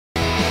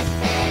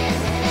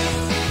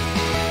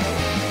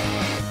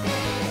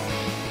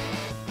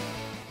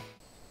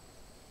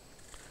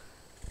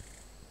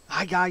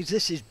Hi guys,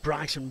 this is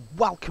Bryce and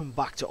welcome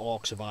back to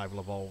Ark Survival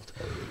Evolved.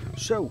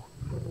 So,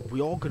 we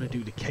are going to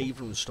do the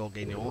cave run start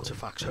getting the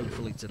artifacts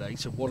hopefully today.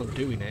 So what I'm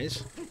doing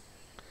is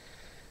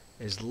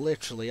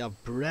literally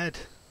I've bred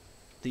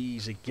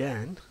these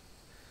again.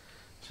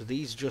 So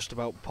these are just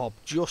about pop,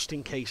 just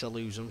in case I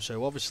lose them.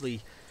 So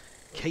obviously,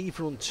 cave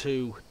run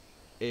 2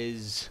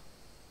 is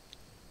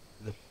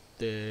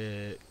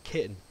the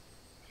kitten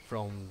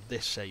from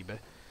this sabre.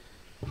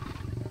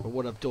 But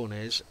what I've done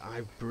is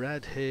I've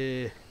bred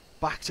her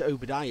back to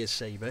Obadiah's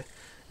sabre,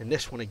 and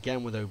this one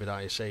again with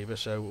Obadiah's sabre.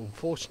 So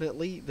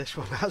unfortunately, this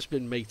one has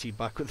been mated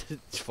back with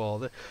its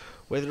father.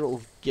 Whether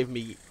it'll give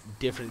me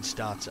different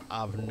stats,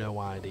 I have no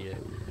idea.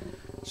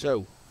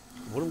 So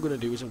what I'm going to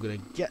do is I'm going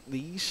to get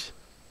these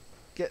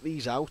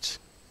out,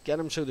 get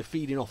them so they're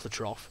feeding off the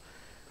trough,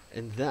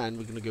 and then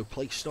we're going to go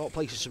start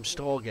placing some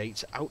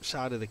stargates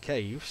outside of the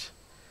caves,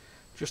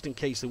 just in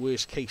case the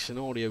worst case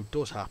scenario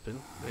does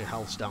happen. My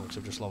health's down because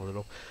I've just leveled it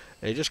up.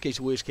 Just in case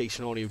the worst case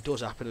scenario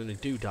does happen and I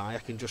do die, I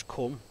can just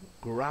come,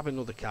 grab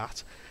another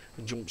cat,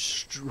 and jump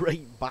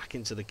straight back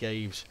into the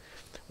caves.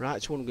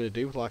 Right, so what I'm going to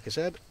do, like I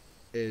said,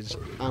 is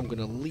I'm going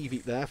to leave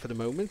it there for the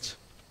moment,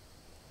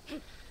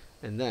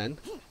 and then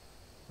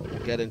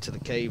we'll get into the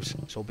caves,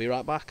 so I'll be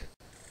right back.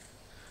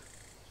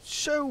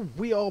 So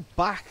we are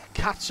back,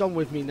 cat's on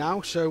with me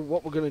now, so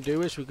what we're going to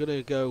do is we're going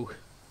to go,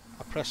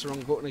 I press the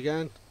wrong button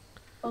again.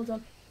 Well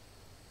done.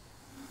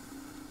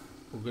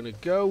 We're going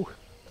to go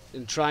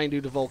and try and do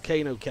the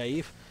volcano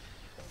cave.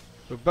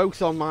 We're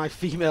both on my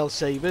female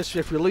sabres, so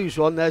if we lose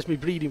one, there's my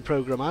breeding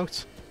program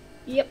out.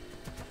 Yep.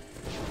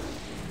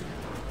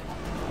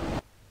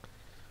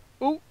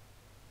 Oh,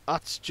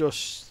 that's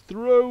just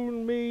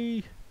thrown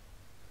me.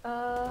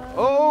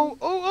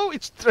 Oh,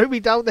 it's thrown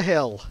me down the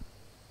hill.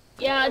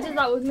 Yeah, I did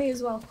that with me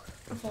as well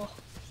before.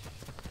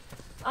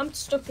 I'm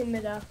stuck in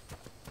midair.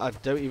 I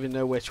don't even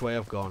know which way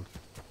I've gone.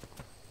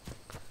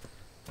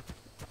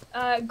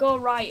 Go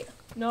right.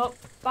 No,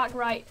 back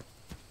right.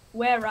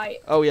 Where right?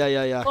 Oh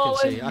yeah.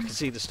 Forward. I can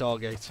see the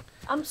Stargate.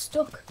 I'm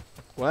stuck.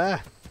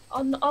 Where?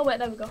 Oh wait,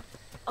 there we go.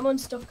 I'm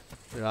unstuck.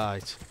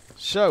 Right.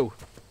 So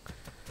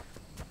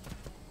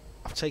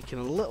I've taken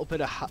a little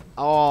bit of.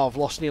 Oh, I've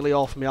lost nearly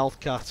half my health,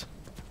 cat.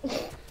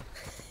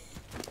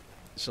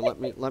 So let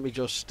me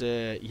just.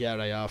 Yeah,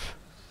 I have.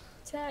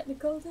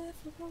 Technical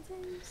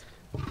difficulties.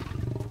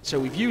 So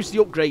we've used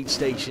the upgrade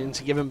station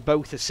to give them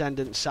both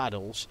ascendant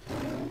saddles.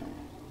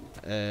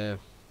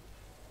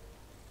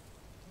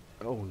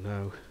 Oh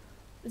no.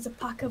 There's a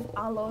pack of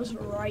aloes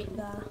right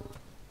there.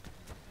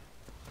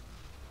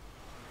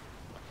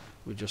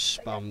 We just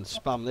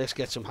spam this,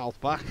 get some health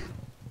back.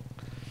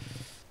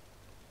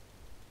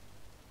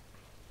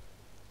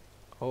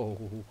 Oh.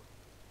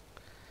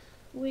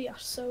 We are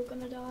so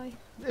gonna die.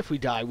 If we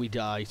die, we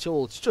die.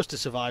 It's just a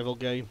survival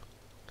game.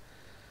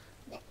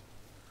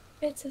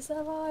 It's a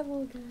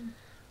survival game.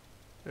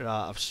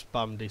 Right, I've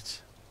spammed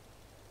it.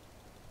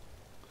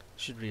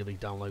 Should really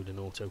download an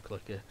auto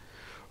clicker.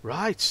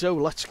 Right, so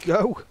let's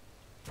go.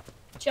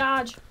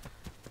 Charge.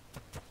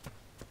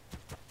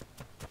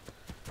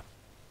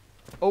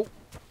 Oh.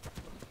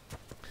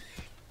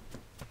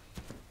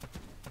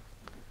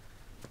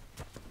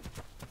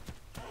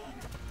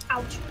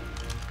 Ouch.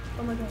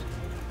 Oh my god.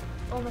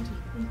 Already.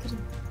 You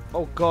couldn't.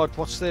 Oh god,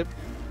 what's the...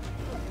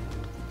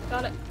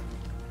 Got it.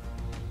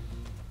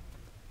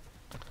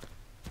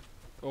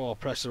 Oh, I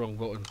pressed the wrong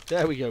button.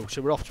 There we go.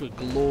 So we're off to a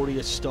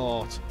glorious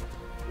start.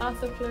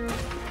 Arthur.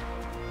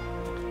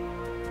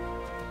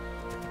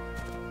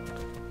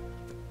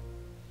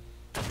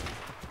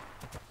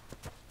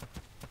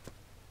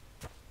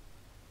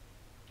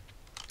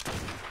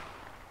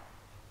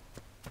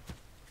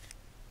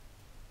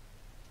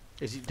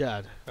 Is it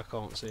dead? I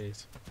can't see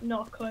it.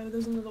 Not a clue.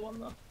 There's another one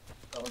though.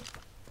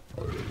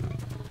 Oh.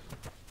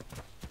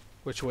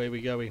 Which way are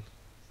we going?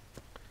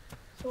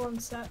 So one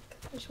sec.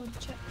 I just want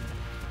to check.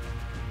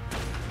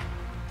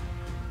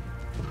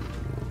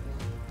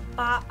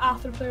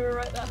 Arthur player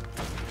right there.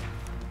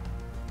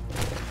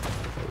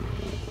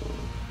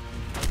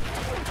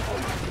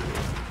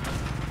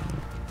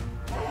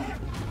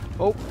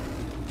 Oh.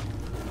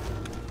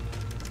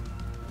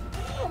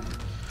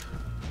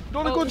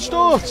 Not a good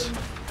start.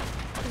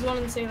 There's one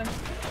in the ceiling.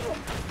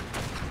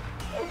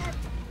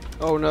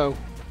 Oh no.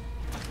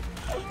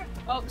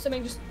 Oh,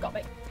 something just got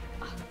me.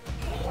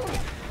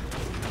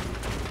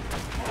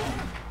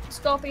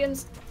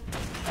 Scorpions.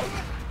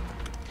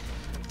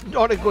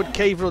 Not a good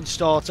cave run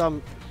start.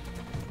 No,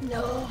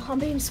 I'm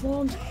being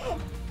swarmed.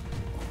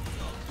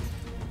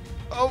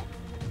 Oh.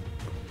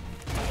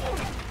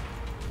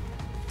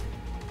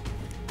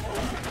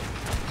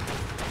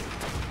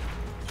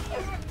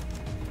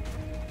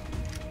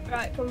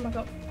 Right, coming back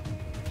up.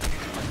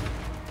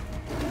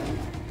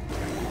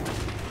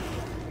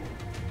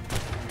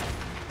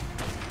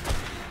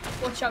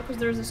 Watch out, because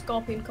there is a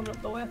scorpion coming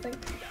up the way, I think.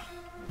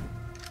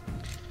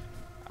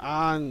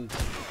 And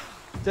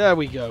there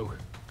we go.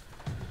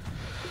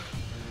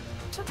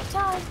 Took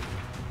time.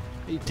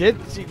 He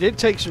did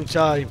take some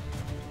time.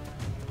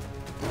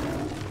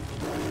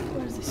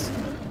 Where is this?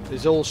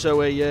 There's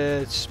also a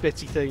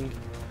spitty thing.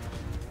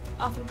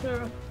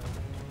 Alpha.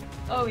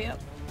 Oh, yeah.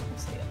 I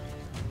see it.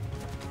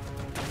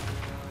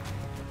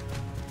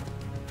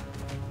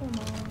 Come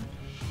on.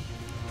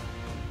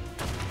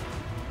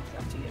 It's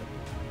up to you.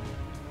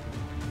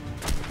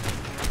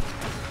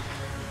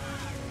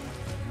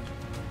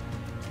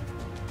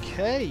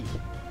 Okay.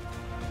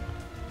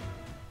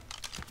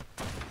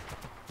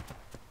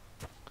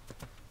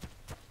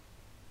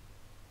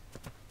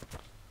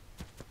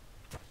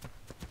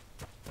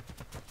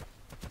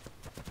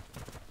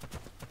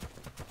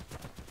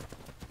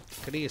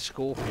 I can hear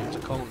scorpions, I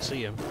can't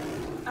see them.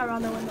 I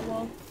ran in the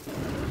wall.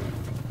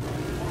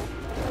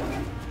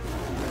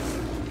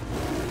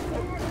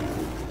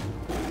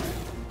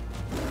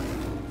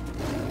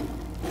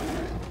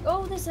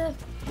 Oh, there's a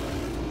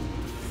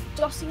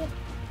dossier.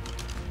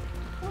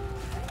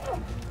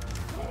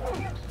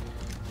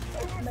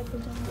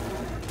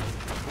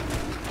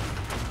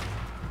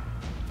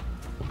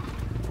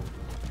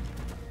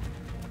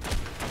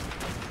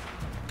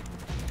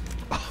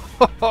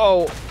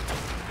 Oh,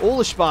 all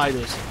the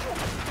spiders.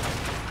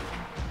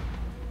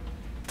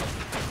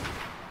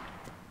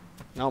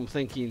 Now I'm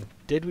thinking,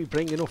 did we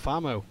bring enough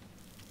ammo?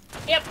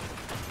 Yep.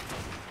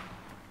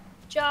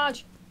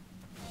 Charge.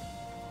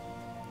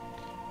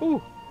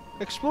 Ooh,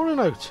 explorer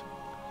note.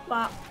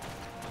 But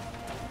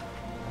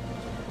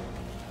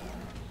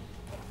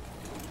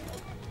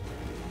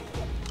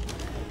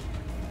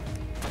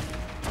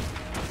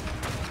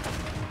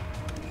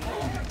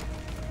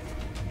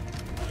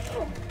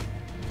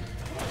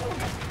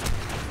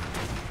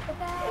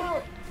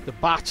The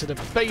bats are the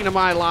bane of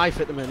my life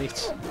at the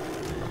minute.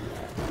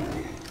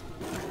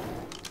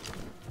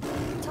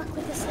 attack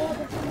with the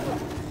saber.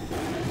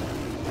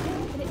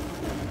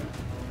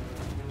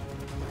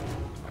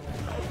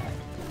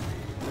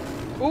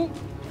 Oh,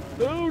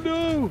 oh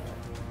no!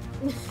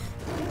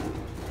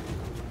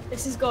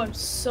 This is going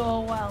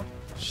so well.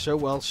 So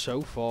well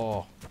so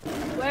far.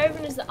 Where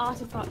even is the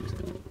artifact?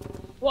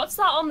 What's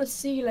that on the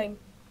ceiling?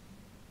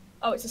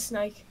 Oh, it's a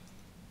snake.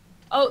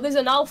 Oh, there's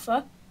an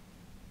alpha.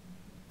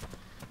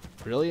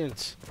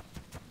 Brilliant.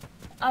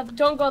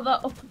 Don't go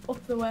that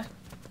up the way.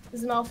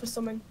 There's an alpha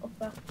summon up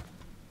there.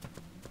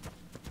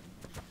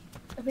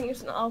 I think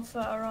it's an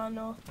alpha aran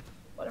or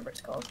whatever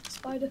it's called.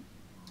 Spider.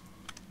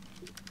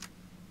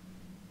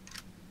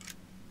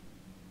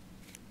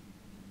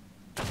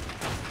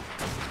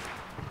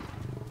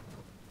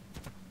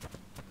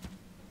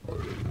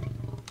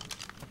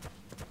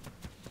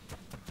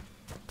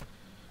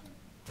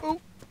 Oh.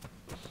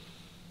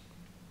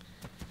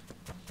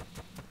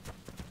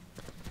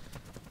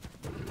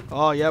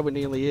 Oh yeah, we're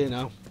nearly here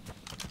now.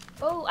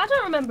 Oh, I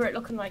don't remember it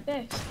looking like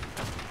this.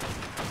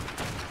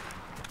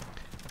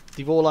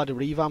 They've all had a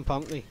revamp,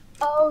 haven't they?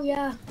 Oh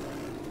yeah.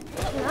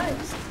 That's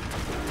nice.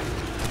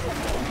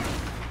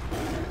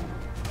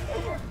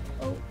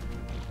 Oh.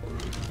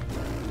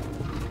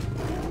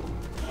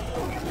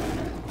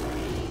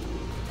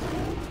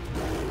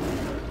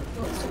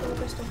 Oh, it's still got a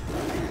crystal.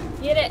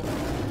 Get it.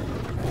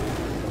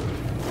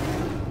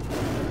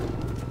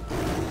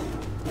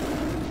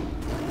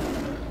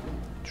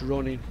 It's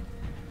running.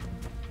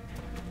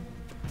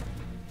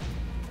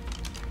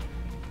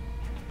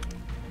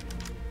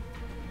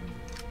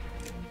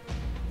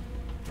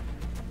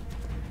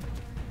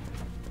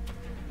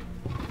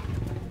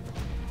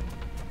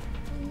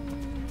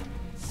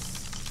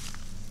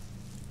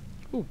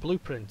 Ooh,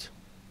 blueprint.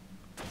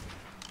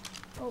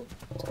 Oh,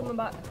 it's coming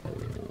back.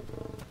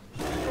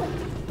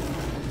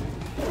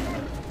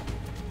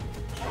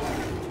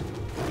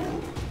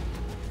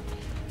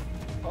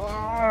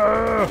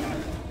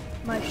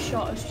 My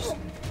shot is just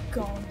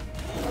gone.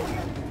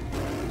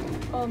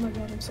 Oh my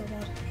god, I'm so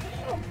bad.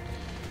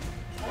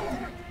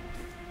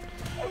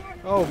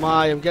 Oh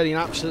my, I'm getting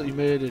absolutely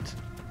murdered.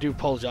 Do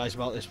apologise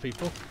about this,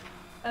 people.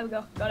 There we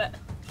go, got it.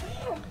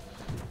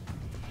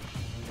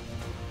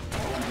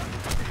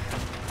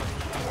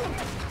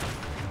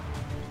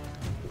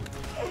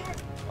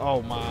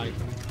 Oh my.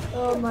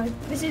 Oh my,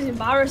 this is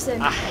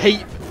embarrassing. I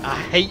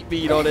hate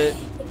being on it.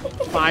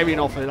 Firing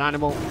off an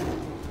animal.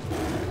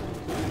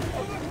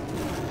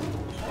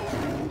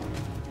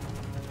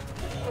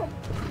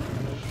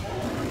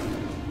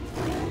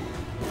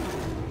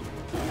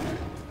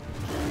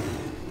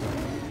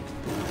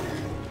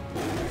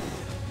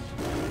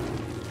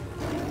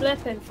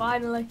 Flipping,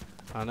 finally.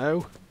 I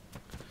know.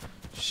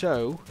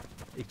 So,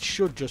 it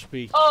should just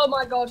be... Oh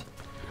my god.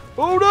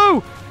 Oh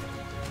no!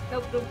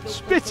 Nope, nope, nope.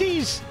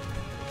 Spitties!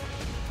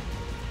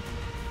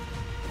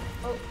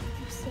 Oh, you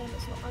said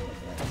it's not angled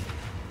right.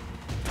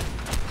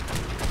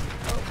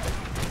 Oh.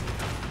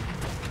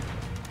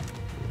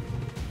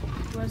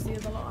 Where's the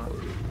other lot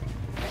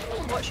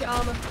at? Watch your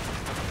armour.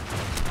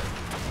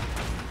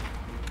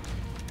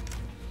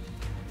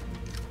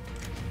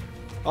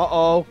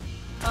 Uh-oh.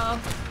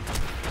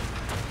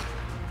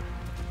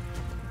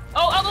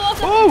 Oh, out the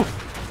water! Oh!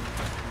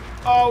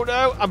 Oh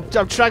no, I'm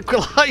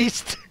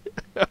tranquilised.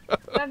 Where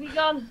have you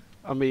gone?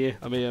 I'm here.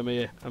 I'm Okay,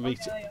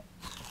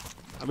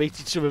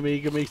 eating some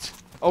Amiga meat.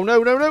 Oh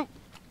no, no, no!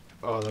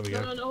 Oh, there we no,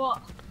 go. no, no,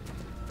 what?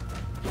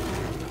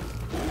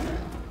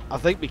 I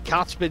think my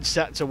cat's been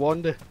set to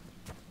wander.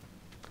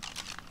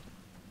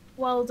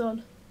 Well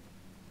done.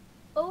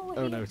 Oh,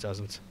 Oh no, it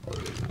hasn't.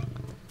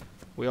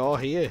 We are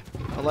here.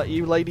 I'll let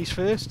you ladies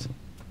first.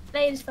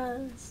 Ladies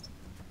first.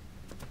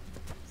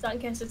 Is that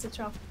in case it's a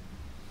trap?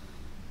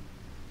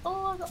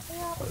 Oh, I got the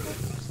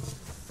artifact.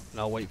 And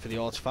I'll wait for the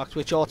artifact.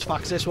 Which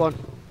artifact's this one?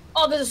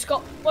 Oh, there's a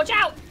Scott. Watch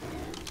out!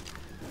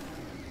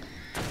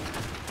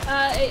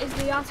 It is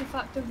the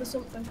artifact of the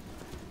something.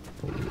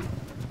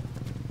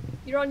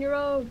 You're on your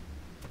own.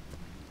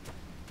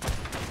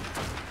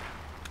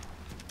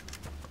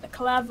 They're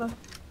clever.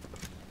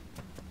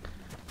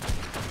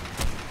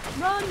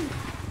 Run!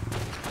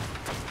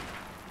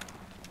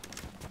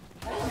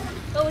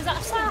 Oh, is that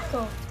a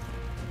circle?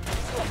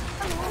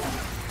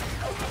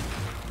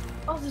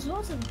 Oh, there's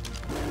lots of them.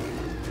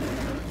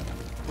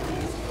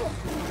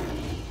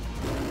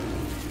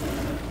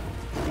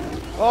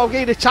 Oh, I'm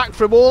getting attacked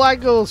from all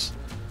angles.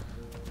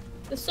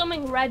 There's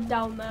something red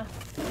down there.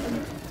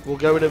 We'll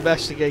go and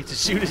investigate as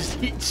soon as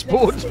he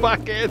spawns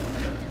back in.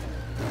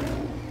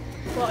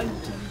 What are you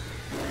doing?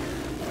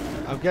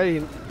 I'm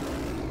getting...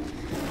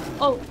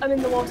 Oh, I'm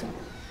in the water.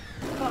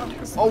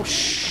 Oh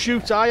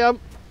shoot, I am.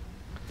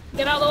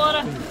 Get out of the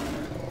water.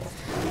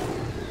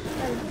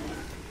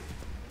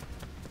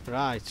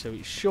 Right, so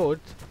it should...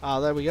 Ah,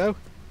 there we go.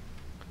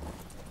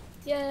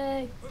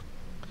 Yay.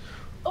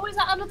 Oh, is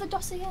that another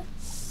dossier?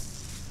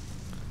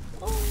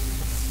 Oh.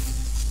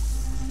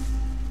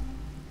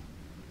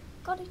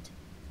 Got it.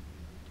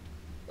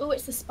 Oh,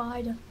 it's the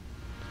spider.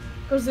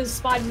 Because there's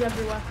spiders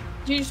everywhere.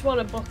 Do you just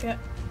want a bucket?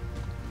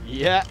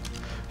 Yeah.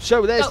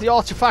 So there's the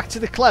artifact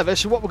of the clever.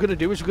 So what we're going to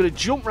do is we're going to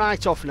jump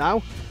right off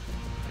now.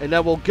 And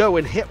then we'll go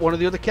and hit one of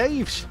the other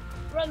caves.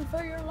 Run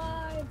for your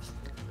lives.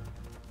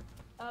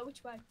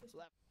 Which way? This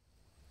way.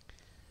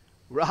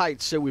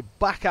 Right, so we're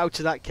back out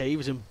to that cave.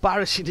 As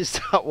embarrassing as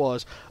that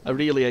was, I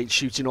really ain't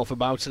shooting off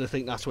about it. I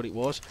think that's what it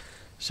was.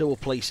 So we'll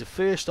place the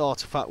first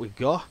artifact we've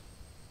got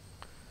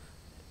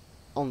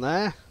on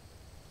there.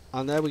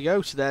 And there we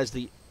go. So there's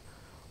the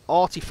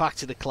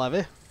artifact of the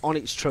clever on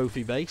its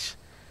trophy base.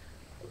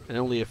 And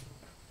only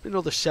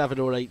another 7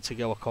 or 8 to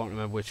go. I can't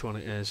remember which one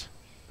it is.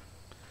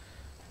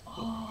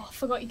 Oh, I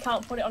forgot you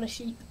can't put it on a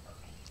sheet.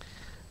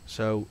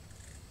 So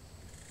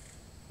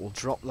we'll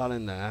drop that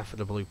in there for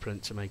the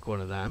blueprint to make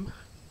one of them.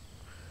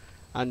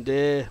 And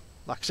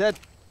like I said,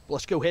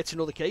 let's go hit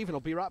another cave and I'll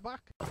be right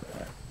back.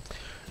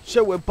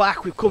 So we're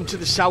back. We've come to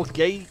the south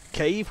gate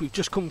cave. We've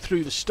just come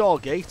through the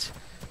Stargate.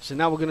 So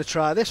now we're going to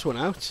try this one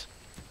out.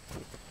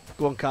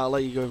 Go on, Carl,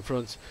 let you go in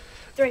front.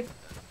 3,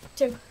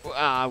 2.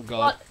 Ah, I'm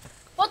gone.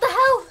 What the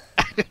hell?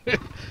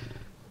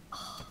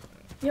 Oh,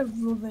 you're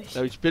rubbish.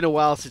 No, it's been a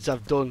while since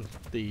I've done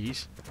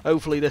these.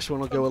 Hopefully this one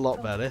will go a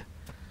lot better.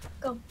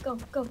 Go, go,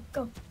 go,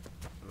 go.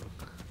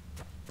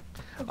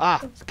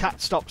 Ah,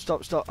 cat, stop.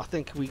 I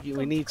think we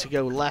need to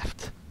go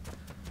left.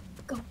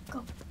 Go,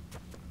 go.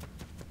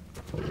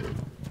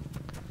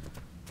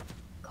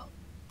 Go.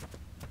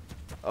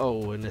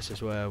 Oh, and this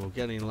is where we're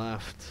getting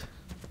left.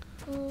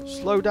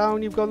 Slow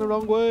down, you've gone the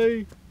wrong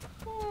way.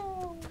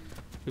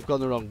 We've gone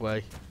the wrong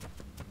way.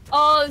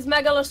 Oh, there's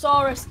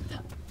Megalosaurus.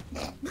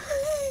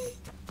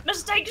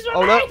 Mistakes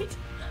were no. made.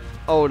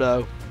 Oh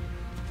no.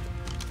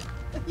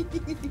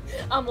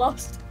 I'm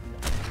lost.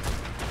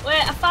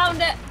 Wait, I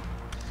found it.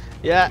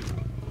 Yeah,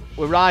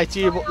 we're right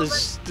here, but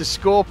there's the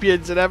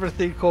scorpions and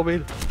everything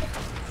coming.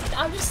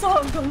 I just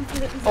thought I'm going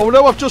for it. Oh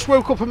no, I've just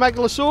woke up a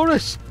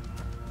Megalosaurus.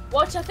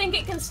 Watch, I think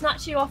it can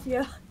snatch you off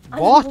your...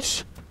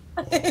 What?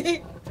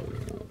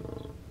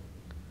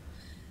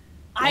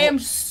 I am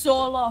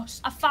so lost.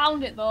 I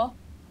found it though.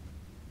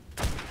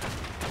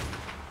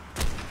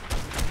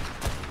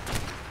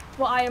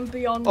 But I am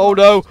beyond. Oh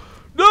no!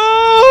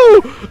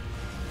 No!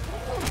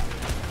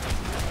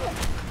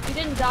 You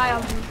didn't die,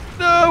 have you?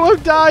 No, I'm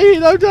dying,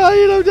 no!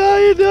 Don't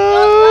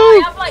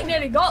die, I've like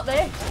nearly got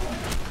this.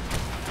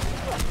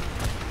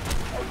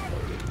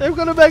 They've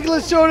got a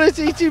Megalosaurus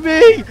eating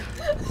me!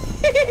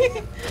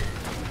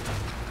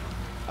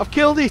 I've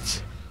killed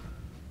it!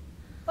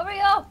 Hurry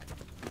up!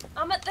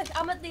 I'm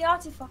at the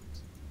artifact.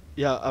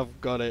 Yeah, I've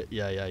got it.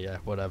 Yeah,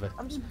 whatever.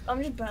 I'm just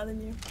better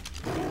than you.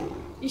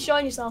 You're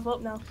showing yourself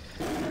up now.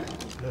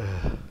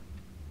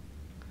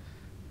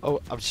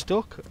 Oh, I'm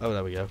stuck? Oh,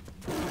 there we go.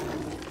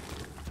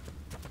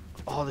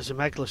 Oh, there's a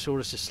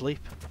Megalosaurus asleep.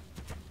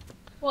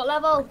 What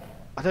level?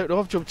 I don't know,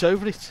 I've jumped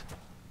over it.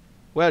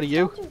 Where are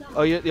you?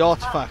 Oh, you're at the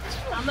artifact.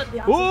 I'm at the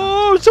artifact.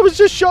 Oh, someone's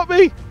just shot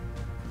me!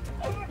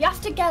 You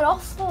have to get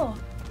off though.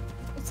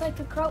 It's like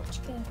a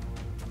crouch game.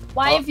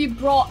 Why have you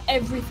brought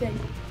everything?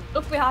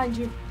 Look behind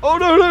you. Oh,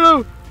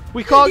 no!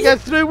 We can't get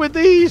through with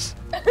these!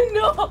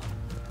 No!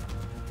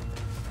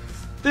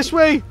 This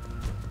way!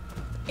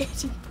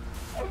 Idiot.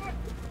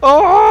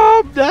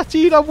 Oh, I'm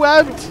netted, I'm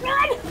webbed!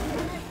 Run!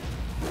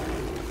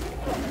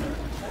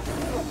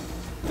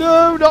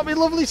 No, not me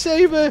lovely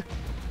saber!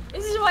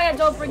 This is why I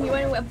don't bring you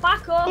anywhere.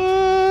 Back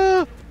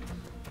up!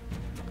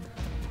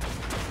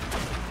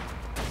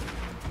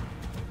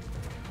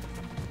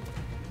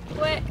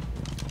 Quick!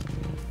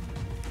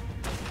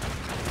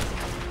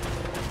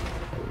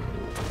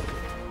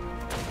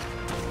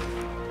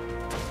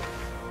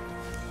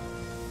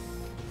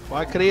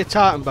 I can hear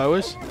Titan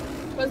boas.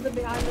 Because they're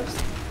behind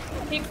us.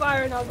 Keep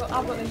firing, I've got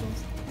visuals.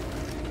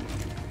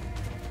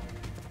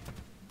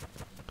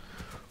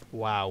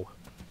 Wow.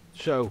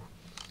 So,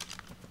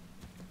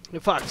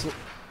 in fact, I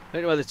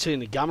don't know whether to turn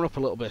the gamma up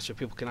a little bit so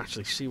people can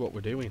actually see what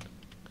we're doing.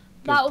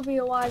 That would be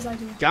a wise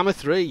idea. Gamma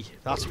 3,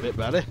 that's a bit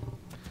better.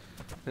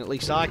 And at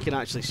least I can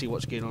actually see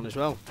what's going on as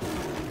well.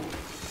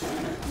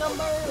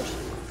 Numbers!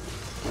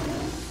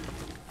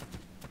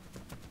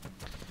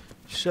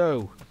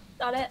 So.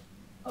 Got it.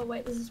 Oh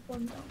wait, there's this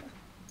one down there.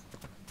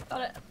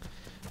 Got it.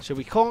 So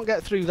we can't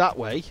get through that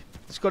way.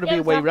 There's got to be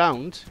a way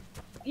round.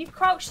 You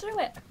crouch through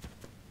it.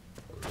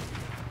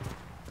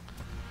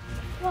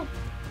 Come on.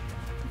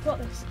 You've got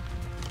this.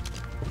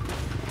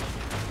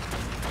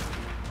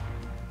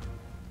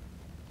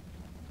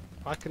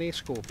 I can hear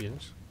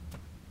scorpions.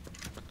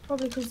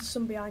 Probably because there's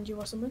some behind you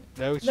or something.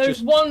 No, it's There's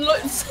just... one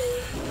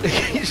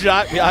He's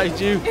right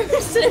behind you. He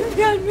was sitting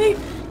behind me.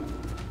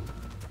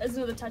 There's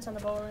another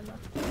Titanoboa in there.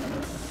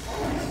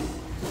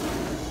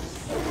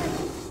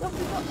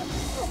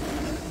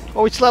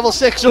 Oh, it's level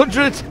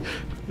 600.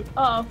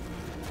 Uh oh.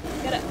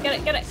 Get it, get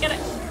it, get it, get it.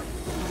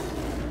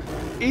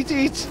 Eat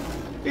it.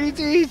 Eat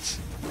it.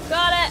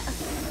 Got it.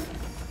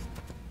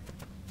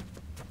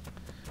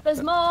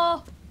 There's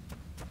more.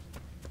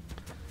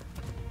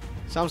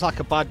 Sounds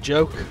like a bad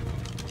joke.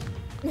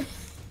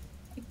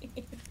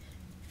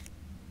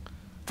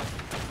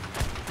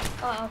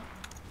 Uh-oh.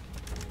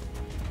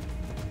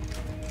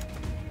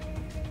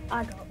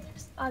 I got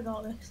this. I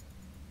got this.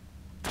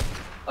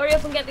 Hurry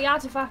up and get the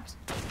artifact.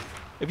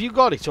 Have you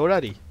got it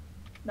already?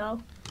 No.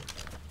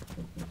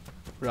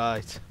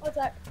 Right. What's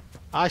that?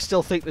 I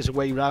still think there's a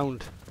way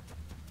round.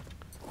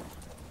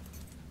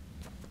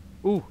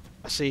 Ooh,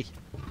 I see.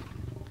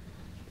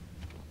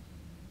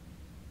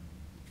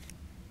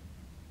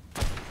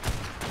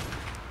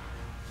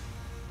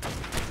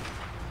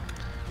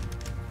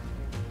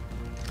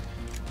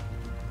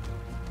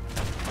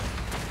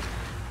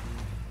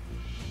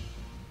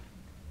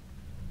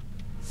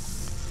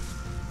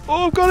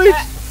 Oh, I've got it!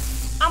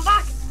 I'm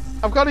back!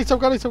 I've got it, I've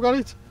got it, I've got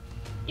it!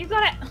 You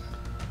got it!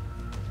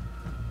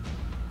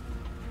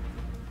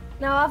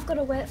 Now I've got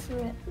to wait for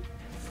it.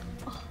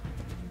 Oh.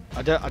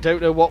 I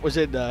don't know what was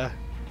in there.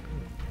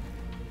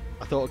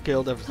 I thought I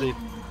killed everything.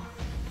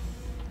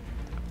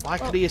 Why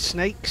could he hear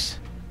snakes?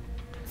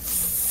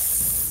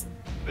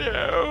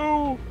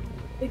 No!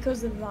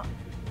 Because of that.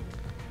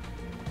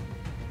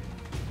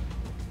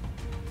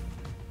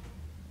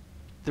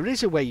 There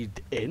is a way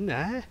in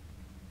there.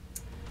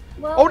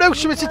 Well, Oh no,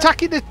 someone's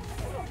attacking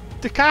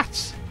the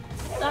cats!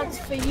 That's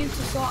for you to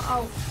sort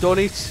out. Done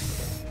it.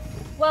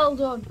 Well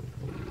done.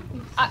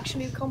 You've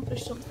actually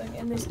accomplished something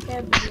in this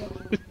cave video.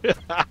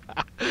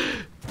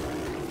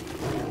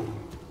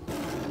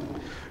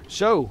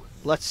 So,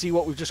 let's see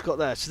what we've just got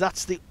there. So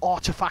that's the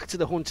artifact of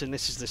the hunter, and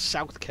this is the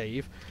south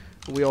cave.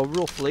 And we are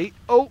roughly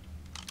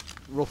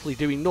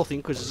doing nothing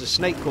because there's a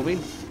snake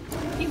coming.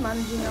 Keep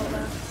managing out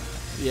there.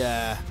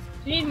 Yeah.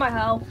 Do you need my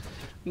help?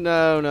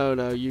 No,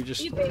 you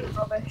just... You're being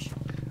rubbish.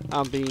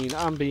 I'm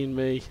being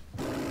me.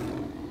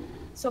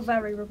 So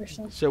very rubbish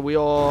then. So we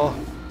are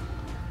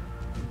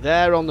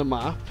there on the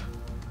map.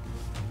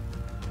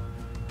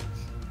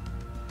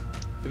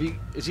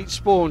 Is it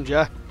spawned,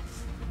 yeah?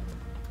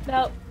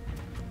 No.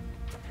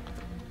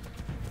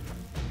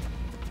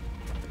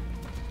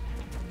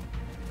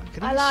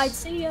 I lied,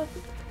 see ya.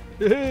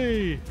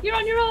 Hey! You're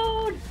on your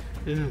own!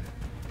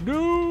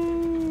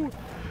 No!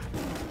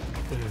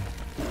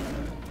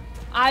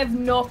 I've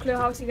no clue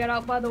how to get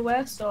out, by the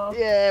way, so...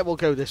 Yeah, we'll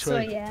go this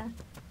way. So, yeah.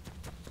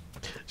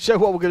 So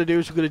what we're going to do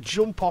is we're going to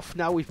jump off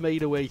now we've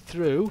made our way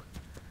through.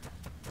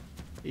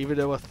 Even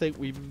though I think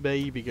we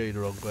may be going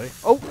the wrong way.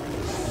 Oh!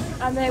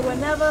 And they were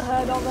never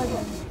heard of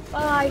again.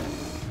 Bye!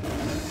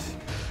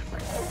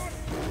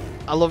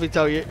 I love it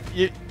how you're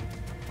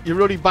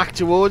running back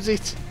towards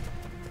it.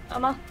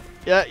 Am I?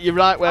 Yeah, you're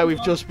right where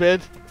we've just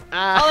been.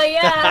 Ah. Oh,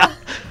 yeah!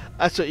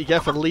 That's what you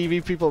get for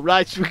leaving people.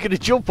 Right, so we're going to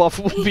jump off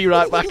and we'll be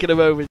right back in a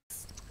moment.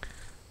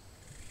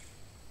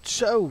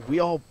 So, we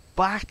are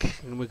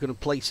back and we're going to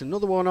place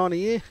another one on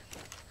here.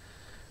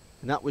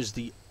 And that was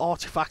the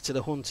artifact of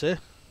the hunter.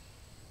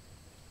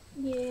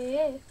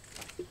 Yeah.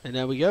 And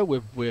there we go,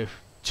 we're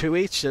 2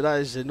 each, so that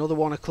is another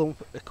one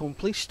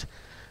accomplished.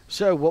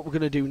 So, what we're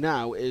going to do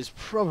now is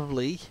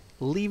probably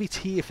leave it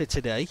here for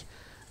today.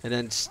 And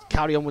then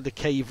carry on with the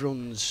cave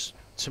runs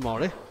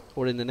tomorrow.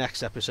 Or in the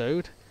next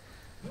episode.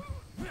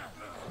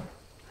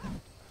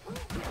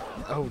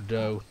 Oh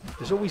no!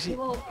 There's always you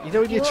know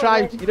when you're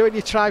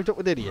tribed up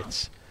with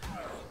idiots.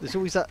 There's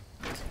always that.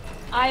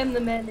 I am the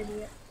main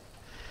idiot.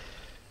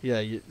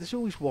 Yeah, there's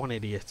always one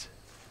idiot.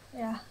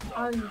 Yeah,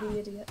 I'm the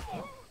idiot.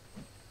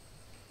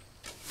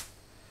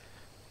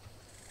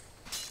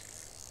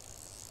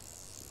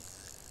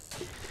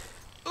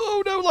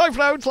 Oh no! Life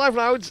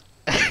rounds.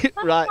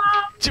 Right,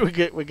 so we're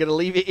going to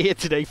leave it here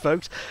today,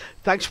 folks.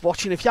 Thanks for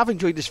watching. If you have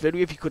enjoyed this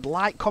video, if you could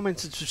like,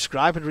 comment and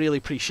subscribe, I'd really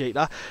appreciate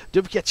that.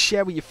 Don't forget to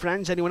share with your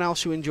friends, anyone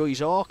else who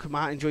enjoys Ark,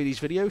 might enjoy these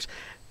videos.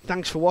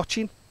 Thanks for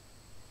watching.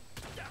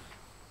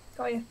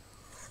 Got you.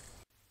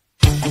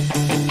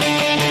 bye.